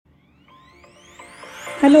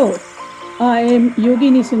Hello, I am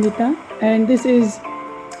Yogini Sundita, and this is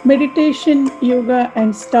Meditation, Yoga,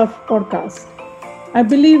 and Stuff podcast. I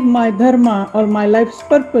believe my dharma or my life's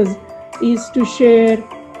purpose is to share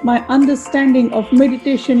my understanding of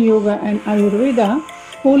meditation, yoga, and Ayurveda,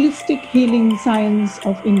 holistic healing science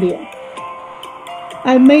of India.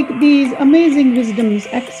 I make these amazing wisdoms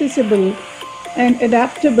accessible and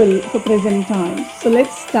adaptable for present times. So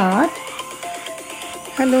let's start.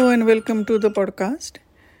 Hello and welcome to the podcast.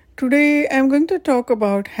 Today I'm going to talk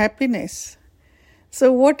about happiness.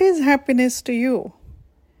 So, what is happiness to you?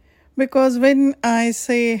 Because when I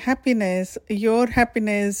say happiness, your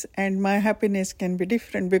happiness and my happiness can be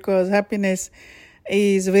different because happiness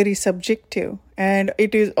is very subjective and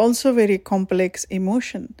it is also very complex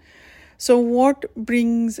emotion. So, what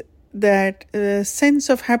brings that sense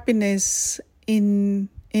of happiness into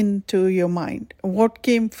your mind? What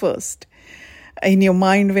came first in your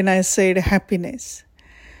mind when I said happiness?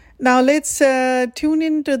 Now let's tune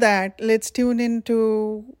into that. Let's tune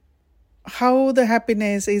into how the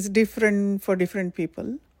happiness is different for different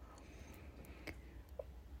people.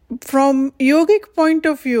 From yogic point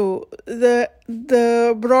of view,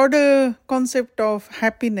 the broader concept of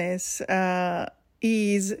happiness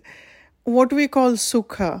is what we call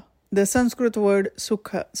sukha. The Sanskrit word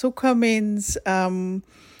sukha. Sukha means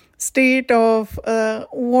state of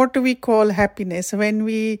what we call happiness. When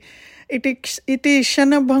it is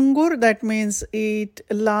Shanabhangur, that means it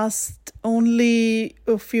lasts only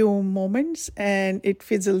a few moments and it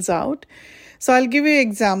fizzles out. So I'll give you an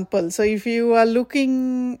example. So if you are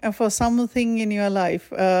looking for something in your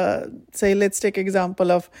life, say let's take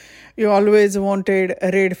example of you always wanted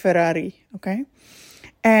a red Ferrari, okay?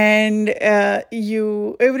 And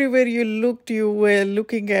you everywhere you looked, you were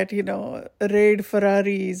looking at, red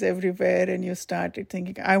Ferraris everywhere, and you started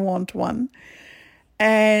thinking, I want one.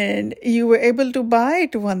 And you were able to buy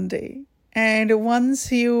it one day. And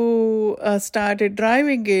once you started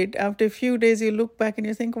driving it, after a few days, you look back and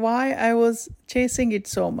you think, why I was chasing it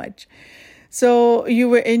so much? So you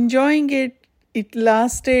were enjoying it. It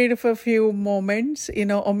lasted for a few moments,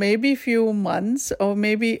 or maybe a few months, or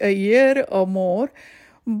maybe a year or more.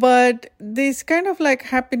 But this kind of like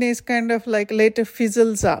happiness kind of like later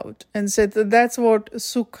fizzles out. And so that's what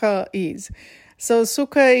sukha is. So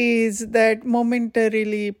sukha is that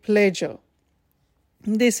momentarily pleasure.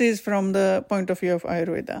 This is from the point of view of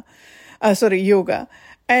Ayurveda, yoga,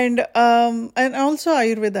 and also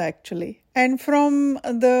Ayurveda actually. And from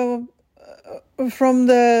the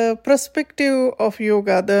perspective of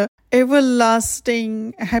yoga, the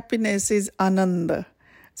everlasting happiness is ananda.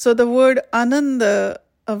 So the word ananda,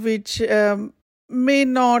 which may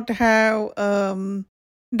not have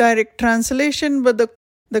direct translation, but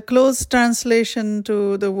the close translation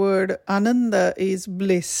to the word ananda is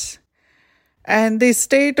bliss. And the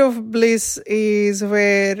state of bliss is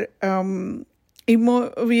where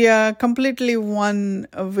we are completely one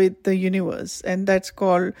with the universe, and that's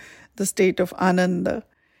called the state of ananda.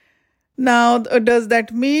 Now, does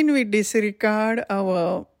that mean we disregard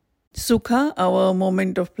our sukha, our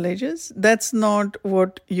moment of pleasures? That's not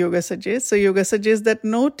what yoga suggests. So yoga suggests that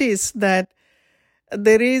notice that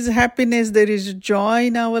there is happiness, there is joy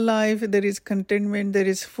in our life, there is contentment, there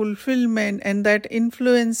is fulfillment, and that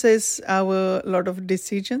influences our lot of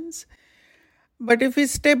decisions. But if we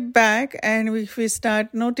step back and if we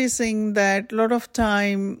start noticing that a lot of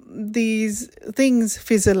time these things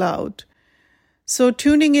fizzle out. So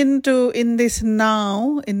tuning in this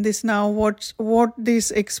now, what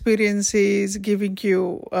this experience is giving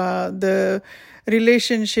you, the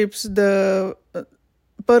relationships, the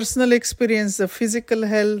personal experience, the physical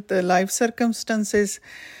health, the life circumstances.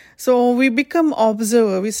 So we become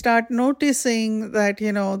observer. We start noticing that,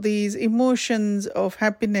 these emotions of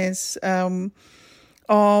happiness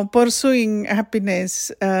or pursuing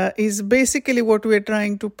happiness is basically what we're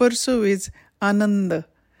trying to pursue is ananda.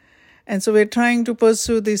 And so we're trying to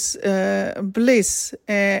pursue this bliss.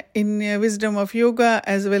 In wisdom of yoga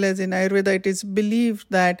as well as in Ayurveda, it is believed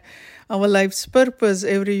that our life's purpose,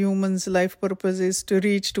 every human's life purpose, is to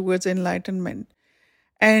reach towards enlightenment.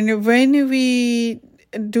 And when we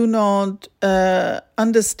do not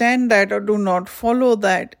understand that or do not follow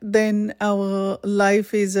that, then our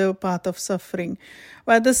life is a path of suffering.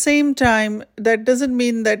 But at the same time, that doesn't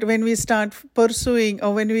mean that when we start pursuing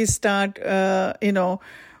or when we start,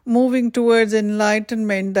 moving towards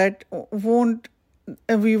enlightenment, that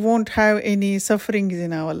we won't have any sufferings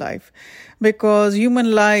in our life, because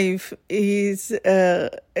human life is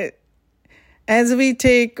as we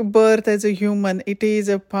take birth as a human, it is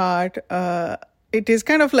a part, it is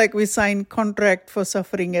kind of like we sign contract for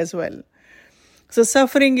suffering as well. So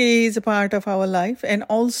suffering is a part of our life, and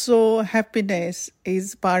also happiness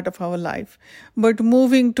is part of our life. But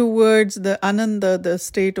moving towards the ananda, the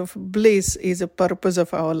state of bliss, is a purpose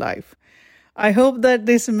of our life. I hope that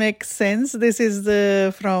this makes sense. This is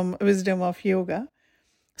from Wisdom of Yoga.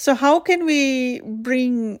 So how can we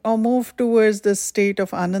bring or move towards the state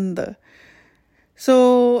of ananda?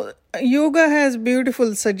 So yoga has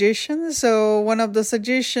beautiful suggestions. So one of the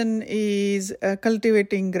suggestion is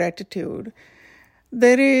cultivating gratitude.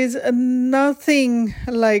 There is nothing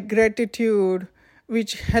like gratitude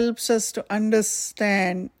which helps us to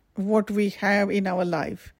understand what we have in our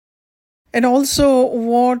life. And also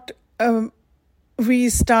what we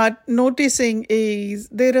start noticing is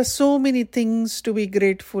there are so many things to be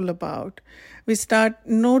grateful about. We start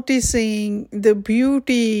noticing the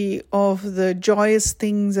beauty of the joyous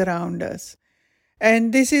things around us.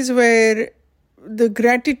 And this is where the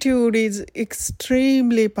gratitude is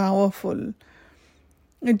extremely powerful.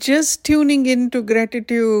 Just tuning into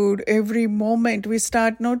gratitude every moment, we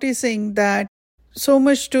start noticing that so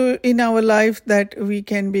much in our life that we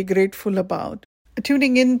can be grateful about.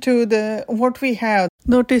 Tuning into what we have,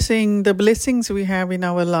 noticing the blessings we have in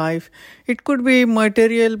our life. It could be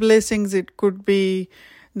material blessings, it could be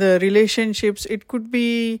the relationships, it could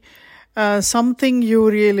be something you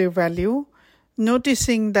really value.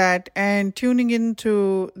 Noticing that and tuning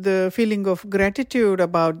into the feeling of gratitude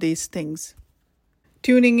about these things.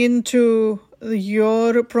 Tuning into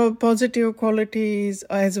your positive qualities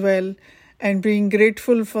as well, and being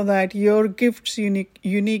grateful for that, your gifts,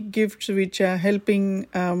 unique gifts which are helping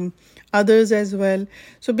others as well.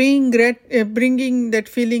 So bringing that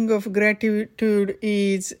feeling of gratitude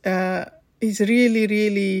is really,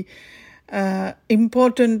 really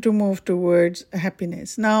important to move towards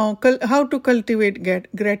happiness. Now, how to cultivate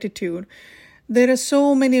gratitude? There are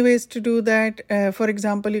so many ways to do that. For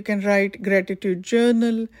example, you can write gratitude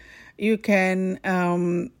journal. You can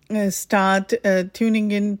start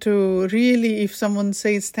tuning into really, if someone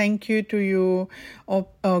says thank you to you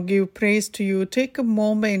or give praise to you, take a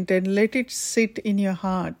moment and let it sit in your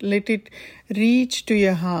heart. Let it reach to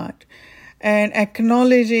your heart. And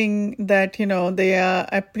acknowledging that, they are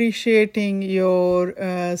appreciating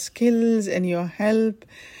your skills and your help.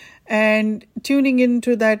 And tuning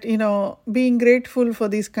into that, being grateful for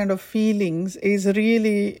these kind of feelings is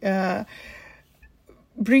really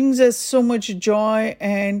brings us so much joy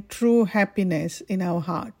and true happiness in our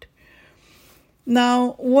heart.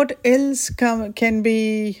 Now, what else can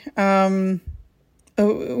be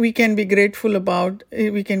we can be grateful about?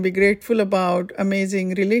 We can be grateful about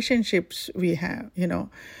amazing relationships we have.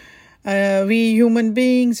 We human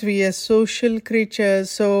beings, we are social creatures,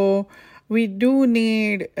 so we do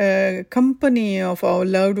need company of our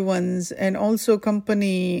loved ones, and also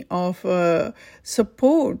company of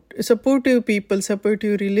supportive people,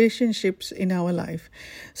 supportive relationships in our life.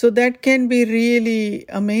 So that can be really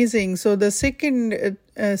amazing. So the second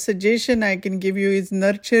suggestion I can give you is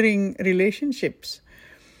nurturing relationships.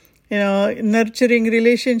 Nurturing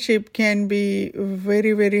relationship can be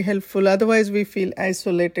very, very helpful. Otherwise, we feel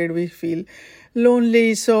isolated, we feel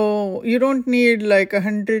lonely. So you don't need like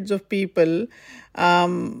hundreds of people.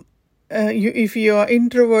 If you are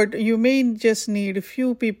introvert, you may just need a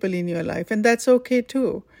few people in your life, and that's okay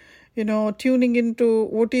too. Tuning into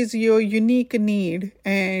what is your unique need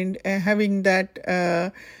and having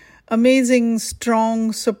that amazing,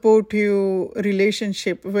 strong, supportive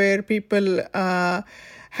relationship where people are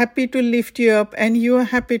happy to lift you up and you are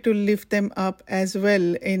happy to lift them up as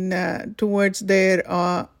well in towards their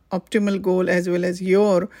optimal goal as well as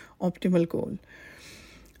your optimal goal.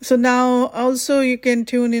 So now also you can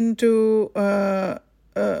tune into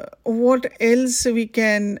what else we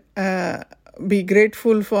can be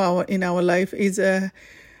grateful for in our life is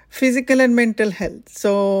physical and mental health.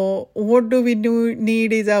 So what do we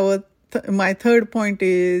need is my third point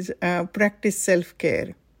is practice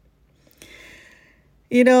self-care.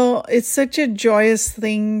 It's such a joyous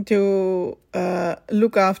thing to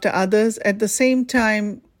look after others. At the same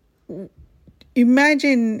time,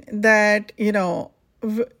 imagine that,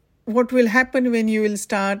 what will happen when you will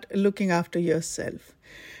start looking after yourself,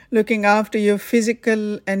 looking after your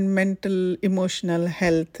physical and mental, emotional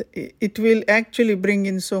health. It will actually bring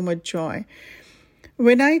in so much joy.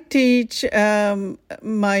 When I teach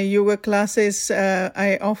my yoga classes,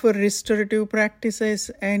 I offer restorative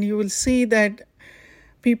practices, and you will see that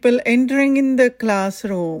people entering in the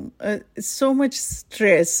classroom, so much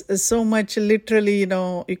stress, so much literally,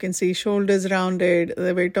 you can see shoulders rounded,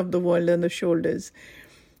 the weight of the world on the shoulders.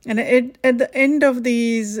 And at the end of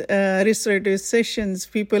these restorative sessions,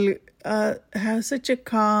 people have such a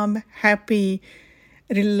calm, happy,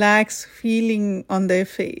 relaxed feeling on their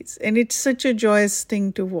face. And it's such a joyous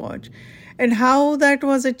thing to watch. And how that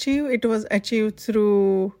was achieved? It was achieved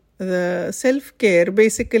through the self-care.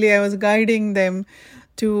 Basically, I was guiding them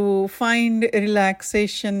to find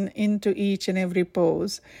relaxation into each and every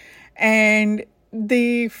pose. And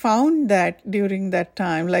they found that during that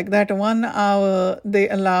time, like that 1 hour, they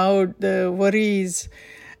allowed the worries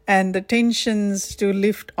and the tensions to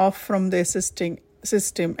lift off from their system.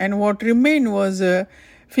 And what remained was a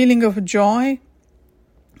feeling of joy,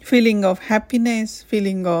 feeling of happiness,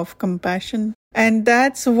 feeling of compassion. And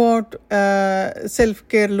that's what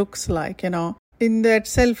self-care looks like, In that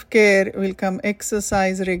self-care will come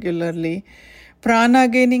exercise regularly. Prana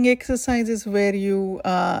gaining exercise is where you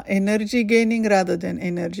are energy gaining rather than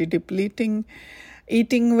energy depleting.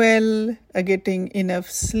 Eating well, getting enough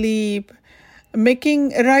sleep,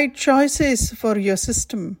 making right choices for your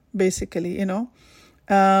system, basically,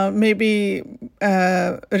 maybe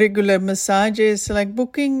regular massages, like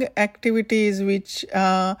booking activities which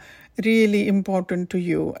are really important to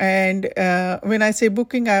you. And when I say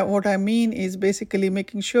booking, what I mean is basically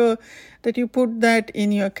making sure that you put that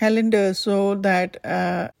in your calendar, so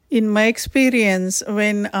that in my experience,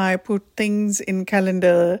 when I put things in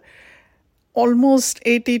calendar, almost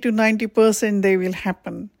 80 to 90% they will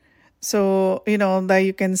happen. So, that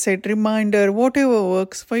you can set reminder, whatever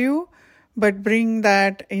works for you, but bring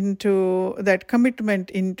that commitment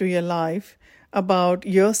into your life about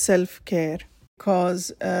your self-care.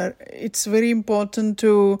 Because it's very important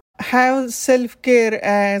to have self-care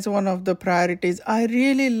as one of the priorities. I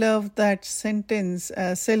really love that sentence,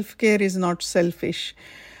 self-care is not selfish.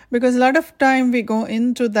 Because a lot of time we go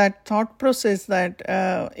into that thought process that,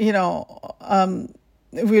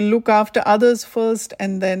 we look after others first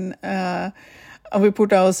and then we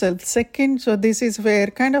put ourselves second. So this is where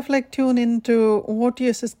kind of like tune into what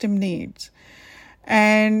your system needs.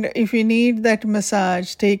 And if you need that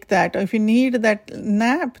massage, take that. Or if you need that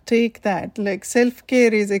nap, take that. Like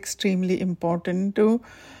self-care is extremely important to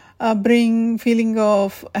bring feeling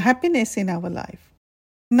of happiness in our life.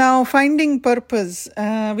 Now, finding purpose.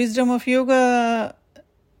 Wisdom of Yoga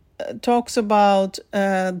talks about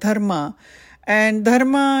dharma. And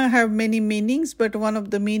dharma have many meanings, but one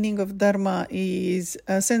of the meaning of dharma is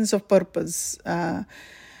a sense of purpose.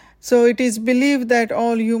 So it is believed that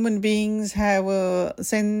all human beings have a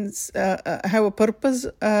have a purpose,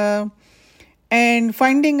 and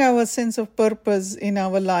finding our sense of purpose in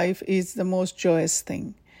our life is the most joyous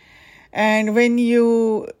thing. And when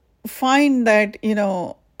you find that,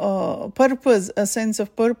 purpose, a sense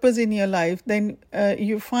of purpose in your life, then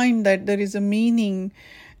you find that there is a meaning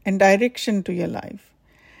and direction to your life.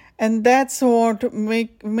 And that's what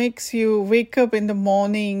makes you wake up in the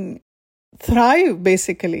morning, thrive,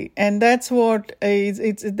 basically. And that's what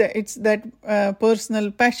it's that personal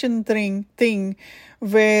passion thing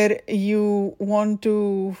where you want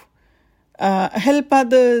to help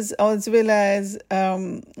others, as well as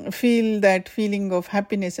feel that feeling of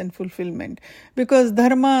happiness and fulfillment. Because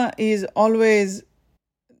dharma is always,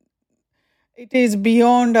 it is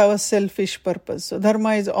beyond our selfish purpose. So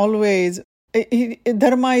dharma is always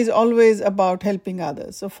about helping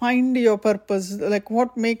others. So find your purpose, like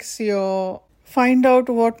find out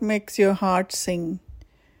what makes your heart sing.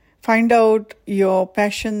 Find out your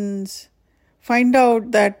passions. Find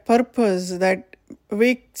out that purpose that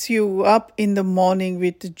wakes you up in the morning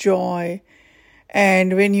with joy.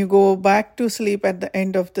 And when you go back to sleep at the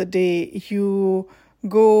end of the day, you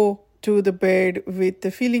go to the bed with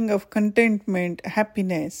the feeling of contentment,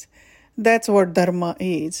 happiness. That's what dharma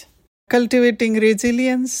is. Cultivating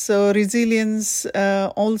resilience. So resilience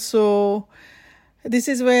also, this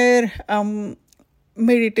is where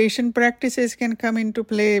meditation practices can come into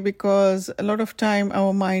play, because a lot of time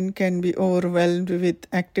our mind can be overwhelmed with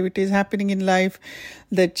activities happening in life,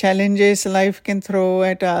 the challenges life can throw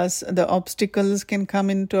at us, the obstacles can come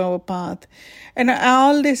into our path. And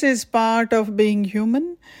all this is part of being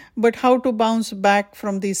human, but how to bounce back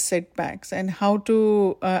from these setbacks and how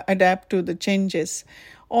to adapt to the changes.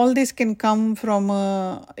 All this can come from,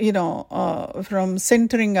 from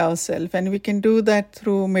centering ourselves, and we can do that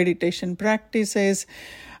through meditation practices,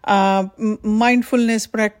 mindfulness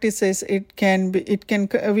practices. We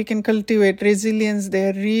can cultivate resilience. They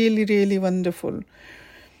are really, really wonderful.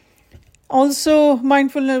 Also,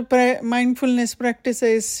 mindfulness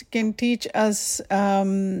practices can teach us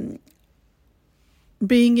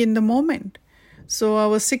being in the moment. So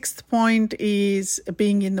our 6th point is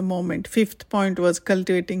being in the moment. 5th point was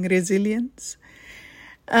cultivating resilience.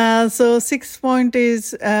 So 6th point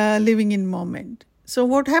is living in moment. So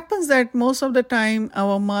what happens that most of the time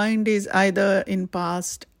our mind is either in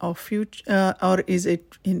past or future, or is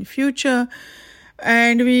it in future,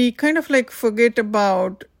 and we kind of like forget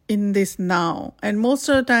about in this now. And most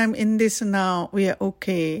of the time in this now we are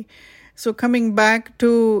okay. So coming back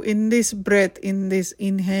to in this breath, in this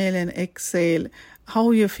inhale and exhale,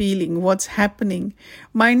 how you're feeling, what's happening.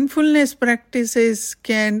 Mindfulness practices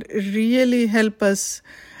can really help us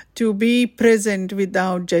to be present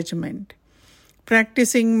without judgment.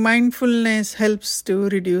 Practicing mindfulness helps to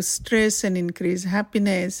reduce stress and increase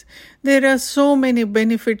happiness. There are so many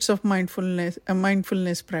benefits of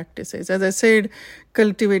mindfulness practices. As I said,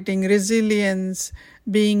 cultivating resilience,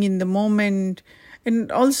 being in the moment,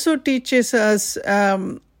 and also teaches us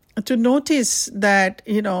to notice that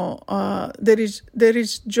there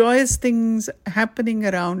is joyous things happening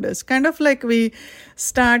around us. Kind of like we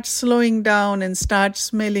start slowing down and start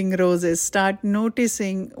smelling roses, start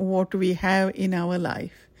noticing what we have in our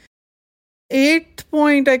life. Eighth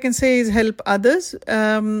point I can say is help others,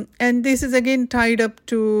 and this is again tied up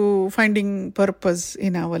to finding purpose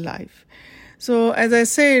in our life. So as I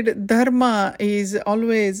said, dharma is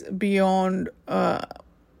always beyond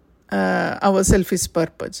our selfish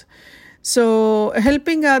purpose. So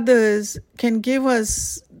helping others can give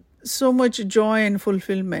us so much joy and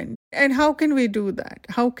fulfillment. And how can we do that?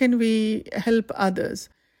 How can we help others?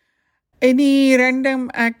 Any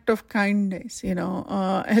random act of kindness,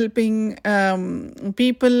 helping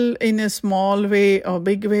people in a small way or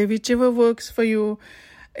big way, whichever works for you,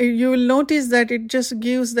 you will notice that it just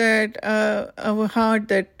gives that our heart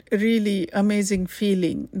that really amazing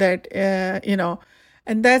feeling that,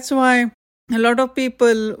 and that's why a lot of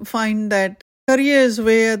people find that careers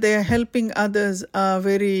where they're helping others are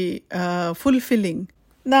very fulfilling.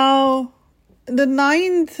 Now, the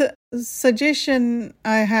ninth suggestion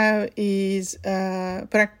I have is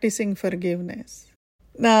practicing forgiveness.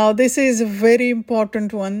 Now, this is a very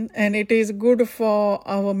important one, and it is good for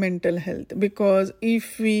our mental health, because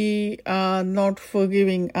if we are not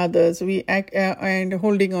forgiving others, we act and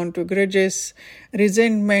holding on to grudges,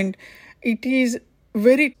 resentment, it is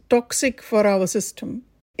very toxic for our system.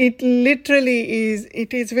 It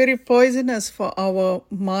is very poisonous for our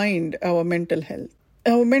mind, our mental health.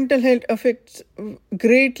 Our mental health affects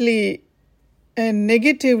greatly and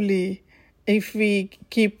negatively if we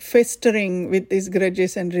keep festering with these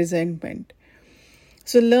grudges and resentment.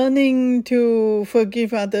 So learning to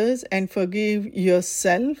forgive others and forgive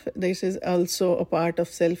yourself, this is also a part of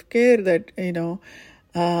self-care, that,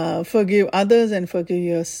 forgive others and forgive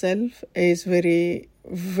yourself is very,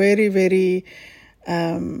 very, very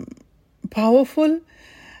powerful.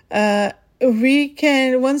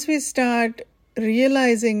 Once we start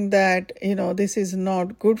realizing that, this is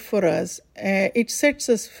not good for us, it sets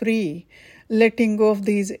us free, letting go of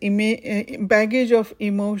these baggage of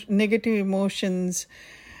negative emotions,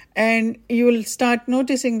 and you will start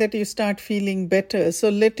noticing that you start feeling better. So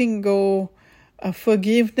letting go of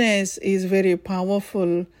forgiveness is very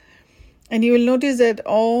powerful. And you will notice that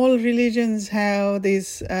all religions have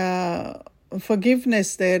this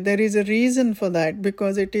forgiveness there. There is a reason for that,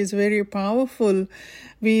 because it is very powerful.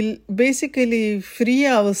 We'll basically free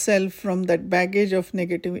ourselves from that baggage of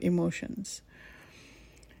negative emotions.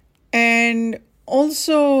 And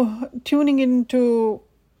also tuning into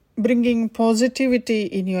bringing positivity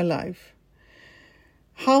in your life.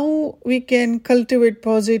 How we can cultivate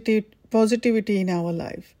positivity in our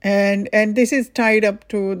life. And this is tied up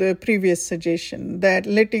to the previous suggestion, that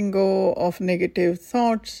letting go of negative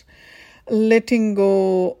thoughts, letting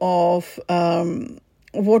go of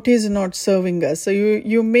what is not serving us. So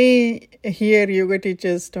you may hear yoga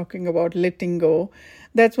teachers talking about letting go.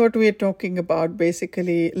 That's what we're talking about,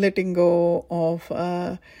 basically letting go of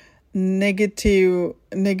negativity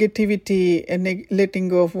and letting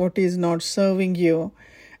go of what is not serving you,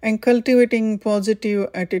 and cultivating positive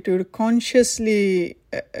attitude, consciously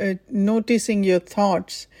noticing your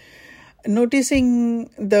thoughts, noticing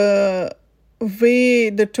the way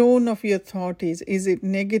the tone of your thought is. Is it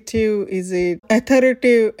negative? Is it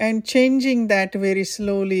authoritative? And changing that very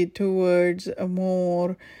slowly towards a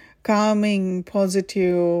more calming,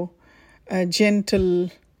 positive,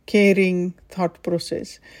 gentle, caring thought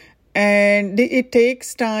process. And it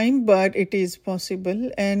takes time, but it is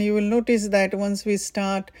possible. And you will notice that once we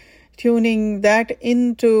start tuning that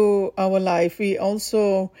into our life, we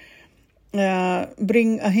also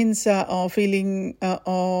bring ahimsa, or feeling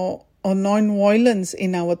or non-violence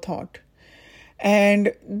in our thought.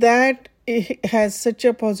 And that has such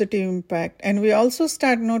a positive impact. And we also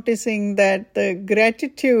start noticing that the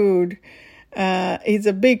gratitude is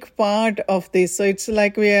a big part of this. So it's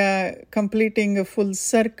like we are completing a full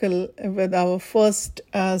circle with our first,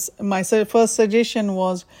 my first suggestion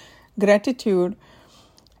was gratitude.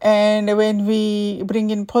 And when we bring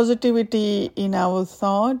in positivity in our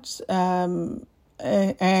thoughts, and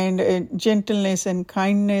gentleness and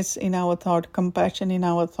kindness in our thought, compassion in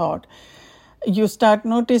our thought, you start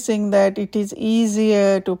noticing that it is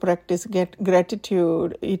easier to practice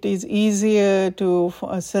gratitude. It is easier to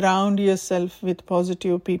surround yourself with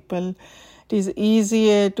positive people. It is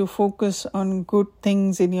easier to focus on good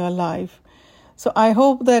things in your life. So I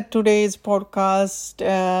hope that today's podcast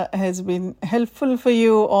has been helpful for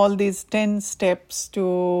you, all these 10 steps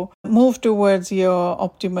to move towards your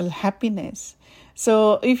optimal happiness.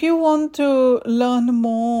 So if you want to learn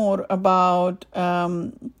more about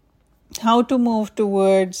how to move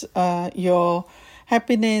towards your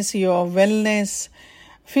happiness, your wellness,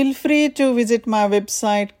 feel free to visit my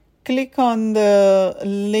website. Click on the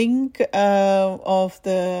link of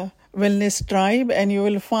the Wellness Tribe, and you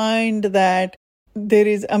will find that there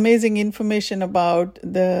is amazing information about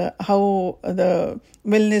how the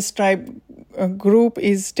Wellness Tribe group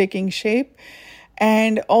is taking shape.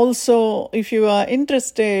 And also, if you are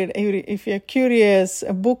interested, if you're curious,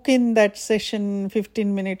 book in that session,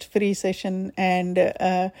 15 minutes free session, and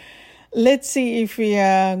let's see if we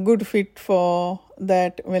are good fit for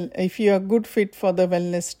that. Well, if you are good fit for the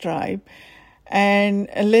Wellness Tribe, and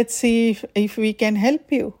let's see if we can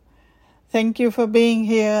help you. Thank you for being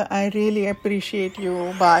here. I really appreciate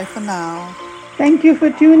you. Bye for now. Thank you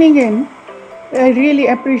for tuning in. I really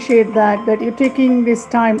appreciate that you're taking this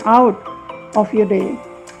time out of your day.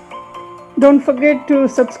 Don't forget to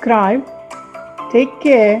subscribe. Take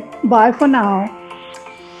care. Bye for now.